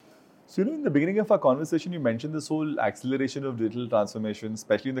So, in the beginning of our conversation, you mentioned this whole acceleration of digital transformation,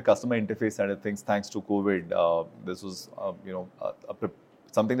 especially in the customer interface side of things, thanks to COVID. This was,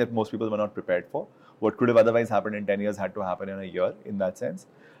 something that most people were not prepared for. What could have otherwise happened in 10 years had to happen in a year, in that sense.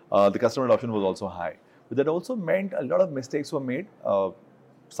 The customer adoption was also high. But that also meant a lot of mistakes were made,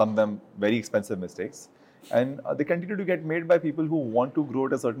 some of them very expensive mistakes. And they continue to get made by people who want to grow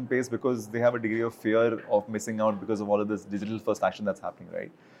at a certain pace because they have a degree of fear of missing out because of all of this digital first action that's happening,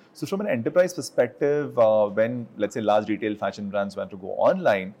 right? So from an enterprise perspective, when let's say large retail fashion brands want to go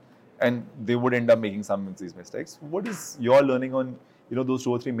online, and they would end up making some of these mistakes, what is your learning on those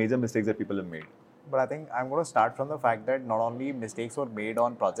 2 or 3 major mistakes that people have made? But I think I'm going to start from the fact that not only mistakes were made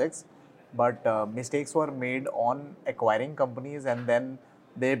on projects, but mistakes were made on acquiring companies and then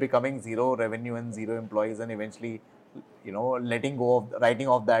they becoming zero revenue and zero employees, and eventually, letting go of writing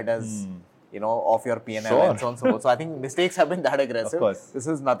off that as off your P&L Sure. and so on and so forth. So I think mistakes have been that aggressive. Of course. This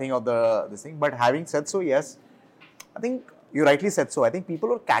is nothing of this thing. But having said so, yes, I think you rightly said so. I think people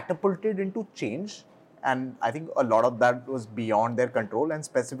were catapulted into change, and I think a lot of that was beyond their control. And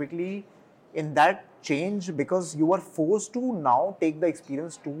specifically in that change, because you were forced to now take the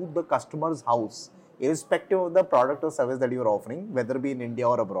experience to the customer's house, irrespective of the product or service that you are offering, whether it be in India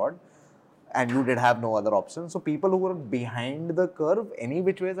or abroad, and you did have no other option. So people who were behind the curve, any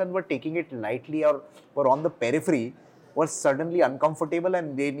which ways, and were taking it lightly or were on the periphery, were suddenly uncomfortable,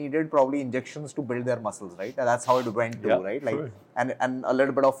 and they needed probably injections to build their muscles, right? And that's how it went to, right? Like, sure. and a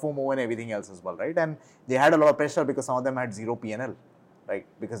little bit of FOMO and everything else as well, right? And they had a lot of pressure because some of them had zero P&L, right?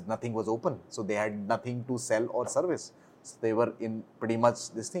 Because nothing was open, so they had nothing to sell or service. So they were in pretty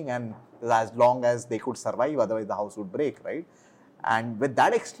much this thing, and as long as they could survive, otherwise the house would break, right? And with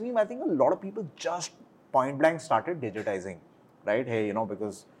that extreme, I think a lot of people just point blank started digitizing, right? Hey,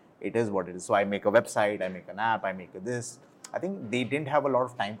 because it is what it is. So I make a website, I make an app, I make this. I think they didn't have a lot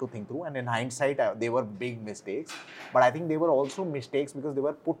of time to think through, and in hindsight, they were big mistakes. But I think they were also mistakes because they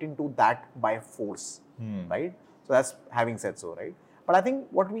were put into that by force, right? So that's having said so, right? But I think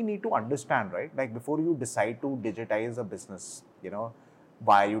what we need to understand, right? Like before you decide to digitize a business,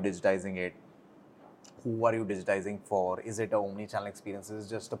 why are you digitizing it? Who are you digitizing for? Is it an omni-channel experience? Is it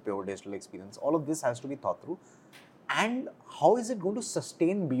just a pure digital experience? All of this has to be thought through. And how is it going to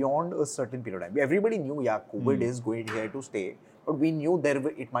sustain beyond a certain period of time? Everybody knew, COVID is going here to stay. But we knew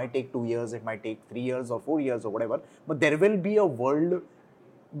it might take 2 years, it might take 3 years or 4 years or whatever. But there will be a world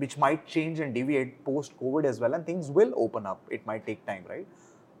which might change and deviate post-COVID as well. And things will open up. It might take time, right?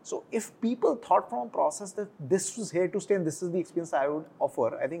 So if people thought from a process that this was here to stay and this is the experience I would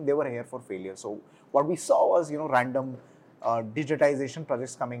offer, I think they were here for failure. So what we saw was, random digitization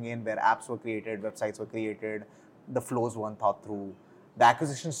projects coming in where apps were created, websites were created, the flows weren't thought through, the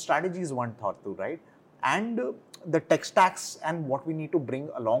acquisition strategies weren't thought through, right? And the tech stacks and what we need to bring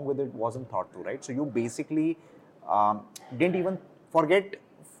along with it wasn't thought through, right? So you basically didn't even forget,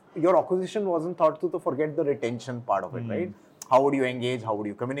 your acquisition wasn't thought through to forget the retention part of it, right? How would you engage? How would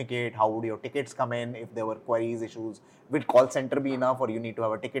you communicate? How would your tickets come in if there were queries, issues? Will call center be enough, or you need to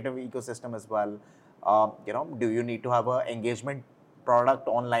have a ticketing ecosystem as well? Do you need to have an engagement product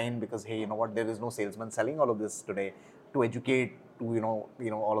online because, hey, there is no salesman selling all of this today to educate, to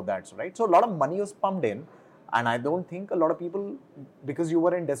all of that, right? So a lot of money was pumped in, and I don't think a lot of people, because you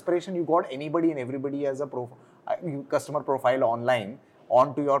were in desperation, you got anybody and everybody as a customer profile online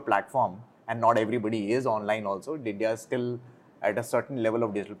onto your platform, and not everybody is online also. India is still at a certain level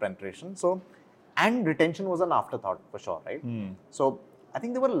of digital penetration. So, and retention was an afterthought for sure, right? So I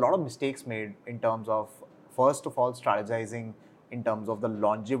think there were a lot of mistakes made in terms of, first of all, strategizing in terms of the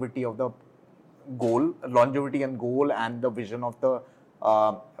longevity of the goal, and the vision of the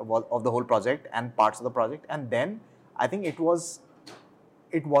whole project and parts of the project. And then I think it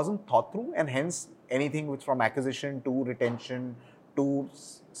wasn't thought through, and hence anything which from acquisition to retention to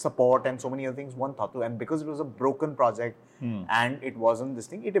support and so many other things weren't thought through. And because it was a broken project and it wasn't this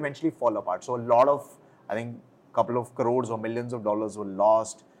thing, it eventually fell apart. So a lot of, I think, couple of crores or millions of dollars were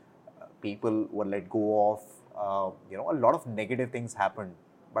lost. People were let go of. A lot of negative things happened.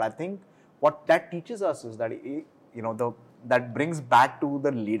 But I think what that teaches us is that that brings back to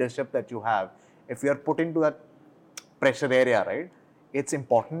the leadership that you have. If you are put into that pressure area, right? It's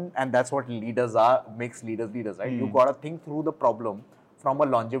important, and that's what makes leaders, right? You got to think through the problem from a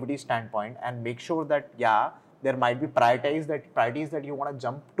longevity standpoint and make sure that, there might be priorities that you want to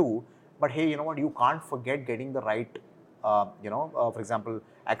jump to, but hey, you can't forget getting the right for example,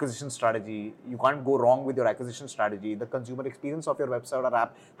 acquisition strategy. You can't go wrong with your acquisition strategy. The consumer experience of your website or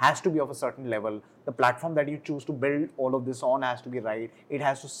app has to be of a certain level. The platform that you choose to build all of this on has to be right. It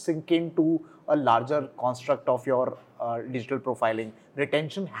has to sink into a larger construct of your digital profiling.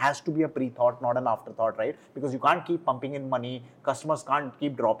 Retention has to be a pre-thought, not an afterthought, right? Because you can't keep pumping in money. Customers can't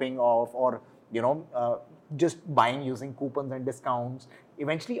keep dropping off, or just buying using coupons and discounts.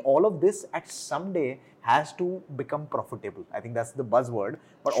 Eventually, all of this at some day has to become profitable. I think that's the buzzword.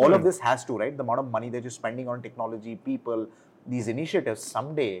 But all of this has to, right? The amount of money that you're spending on technology, people, these initiatives,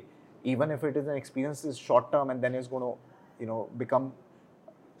 someday, even if it is an experience is short term and then is going to, become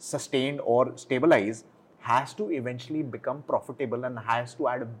sustained or stabilize, has to eventually become profitable and has to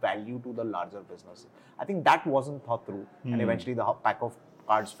add value to the larger business. I think that wasn't thought through, and eventually the pack of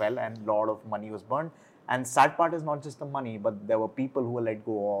cards fell and a lot of money was burned. And sad part is not just the money, but there were people who were let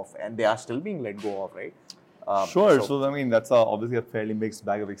go of, and they are still being let go of, right? So I mean, that's obviously a fairly mixed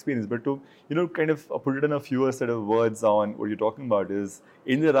bag of experience. But to kind of put it in a fewer set of words on what you're talking about is,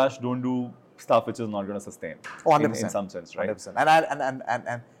 in the rush, don't do stuff which is not going to sustain. 100%. In some sense, right? 100%.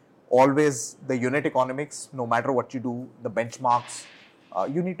 And always the unit economics, no matter what you do, the benchmarks,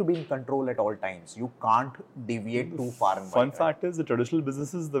 you need to be in control at all times. You can't deviate too far. Fun fact is, the traditional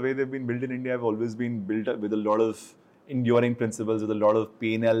businesses, the way they've been built in India, have always been built up with a lot of enduring principles, with a lot of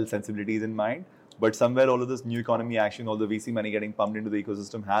P&L sensibilities in mind. But somewhere all of this new economy action, all the VC money getting pumped into the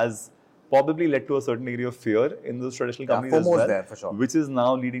ecosystem has probably led to a certain degree of fear in those traditional companies as well, there, for sure. Which is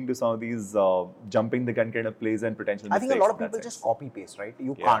now leading to some of these jumping the gun kind of plays and potential mistakes. I think a lot of people just copy paste, right?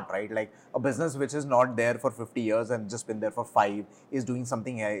 You can't, right? Like a business which is not there for 50 years and just been there for 5 is doing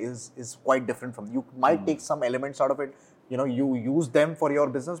something here is quite different from. You might take some elements out of it. You use them for your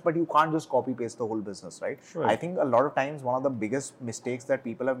business, but you can't just copy paste the whole business, right? Sure. I think a lot of times one of the biggest mistakes that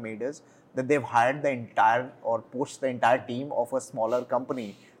people have made is that they've hired the entire or pushed the entire team of a smaller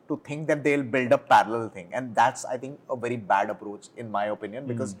company to think that they'll build a parallel thing. And that's, I think, a very bad approach in my opinion,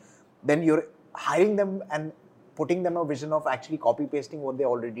 because then you're hiring them and putting them a vision of actually copy pasting what they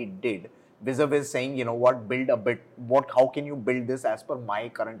already did, vis-a-vis saying, build a bit, how can you build this as per my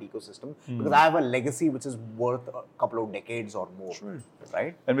current ecosystem? Because I have a legacy which is worth a couple of decades or more,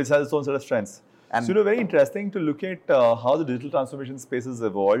 right? And which has its own set of strengths. And so, very interesting to look at how the digital transformation space has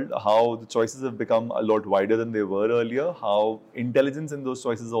evolved, how the choices have become a lot wider than they were earlier, how intelligence in those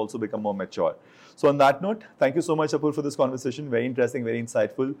choices has also become more mature. So on that note, thank you so much, Apur, for this conversation. Very interesting, very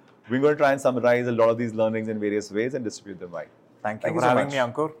insightful. We're going to try and summarize a lot of these learnings in various ways and distribute them right. Thank you for having me,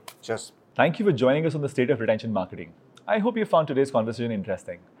 Ankur. Cheers. Thank you for joining us on the State of Retention Marketing. I hope you found today's conversation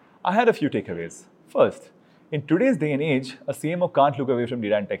interesting. I had a few takeaways. First, in today's day and age, a CMO can't look away from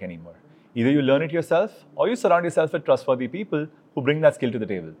data and tech anymore. Either you learn it yourself or you surround yourself with trustworthy people who bring that skill to the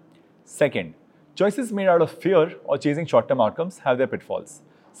table. Second, choices made out of fear or chasing short-term outcomes have their pitfalls.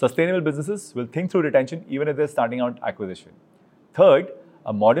 Sustainable businesses will think through retention even if they're starting out acquisition. Third,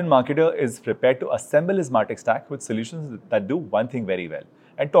 a modern marketer is prepared to assemble his MarTech stack with solutions that do one thing very well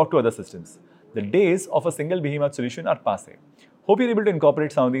and talk to other systems. The days of a single behemoth solution are passé. Hope you're able to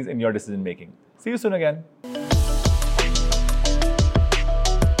incorporate some of these in your decision making. See you soon again.